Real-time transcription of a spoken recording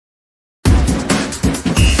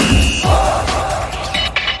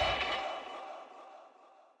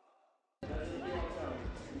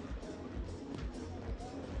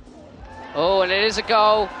and it is a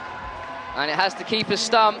goal. And it has the keeper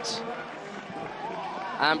stumped.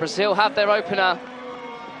 And Brazil have their opener.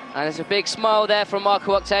 And there's a big smile there from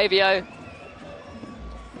Marco Octavio.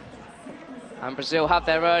 And Brazil have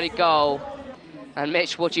their early goal. And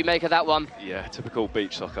Mitch, what do you make of that one? Yeah, typical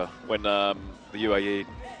beach soccer. When the UAE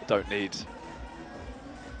don't need...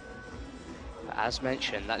 As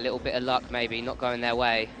mentioned, that little bit of luck maybe not going their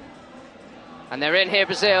way. And they're in here,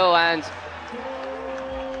 Brazil, and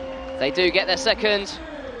they do get their second.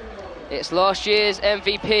 It's last year's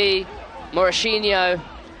MVP, Mauricinho,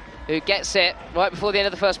 who gets it right before the end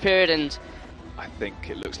of the first period. And I think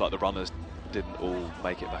it looks like the runners didn't all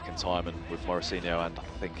make it back in time, and with Mauricinho, and I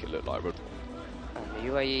think it looked like... And the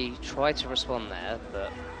UAE tried to respond there,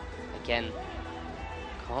 but again,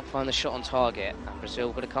 can't find the shot on target, and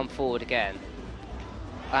Brazil got to come forward again.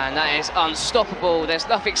 And that is unstoppable. There's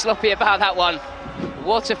nothing sloppy about that one.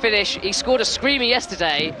 What a finish. He scored a screamer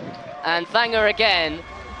yesterday, and Thanger again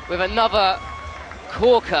with another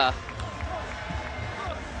corker.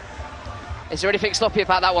 Is there anything sloppy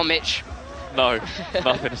about that one, Mitch? No,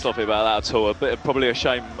 nothing sloppy about that at all. Probably a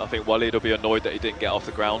shame. I think Walid will be annoyed that he didn't get off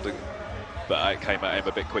the ground, but it came at him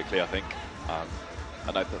a bit quickly, I think. I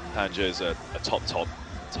know that Tanja is a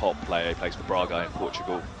top player. He plays for Braga in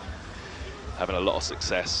Portugal, having a lot of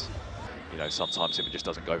success. You know, sometimes if it just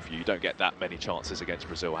doesn't go for you, you don't get that many chances against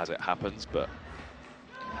Brazil as it happens, but...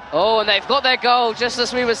 Oh, and they've got their goal, just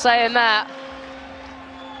as we were saying that.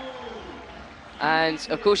 And,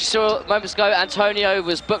 of course, you saw moments ago, Antonio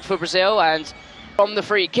was booked for Brazil, and from the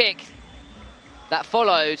free kick that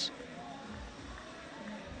followed,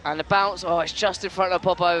 and the bounce, oh, it's just in front of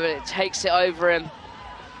Popo, and it takes it over him.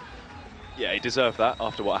 Yeah, he deserved that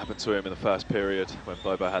after what happened to him in the first period when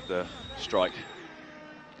Bobo had the strike.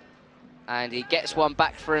 And he gets one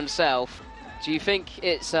back for himself. Do you think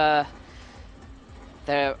it's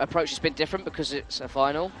their approach has been different because it's a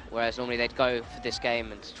final, whereas normally they'd go for this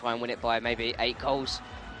game and try and win it by maybe 8 goals,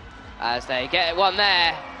 as they get one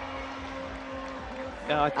there?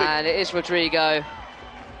 Yeah, I think, and it is Rodrigo.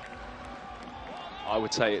 I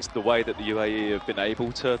would say it's the way that the UAE have been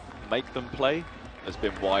able to make them play has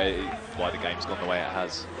been why the game's gone the way it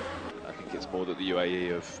has. I think it's more that the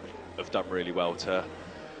UAE have done really well to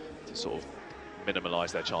sort of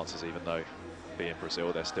minimalise their chances, even though being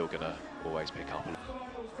Brazil, they're still going to always pick up.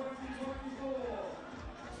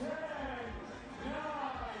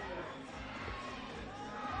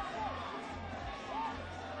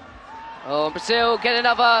 Oh, Brazil get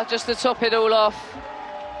another just to top it all off.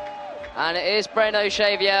 And it is Breno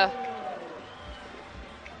Xavier.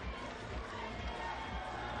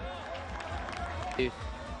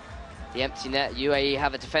 The empty net. UAE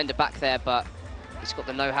have a defender back there, but he's got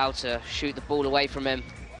the know-how to shoot the ball away from him.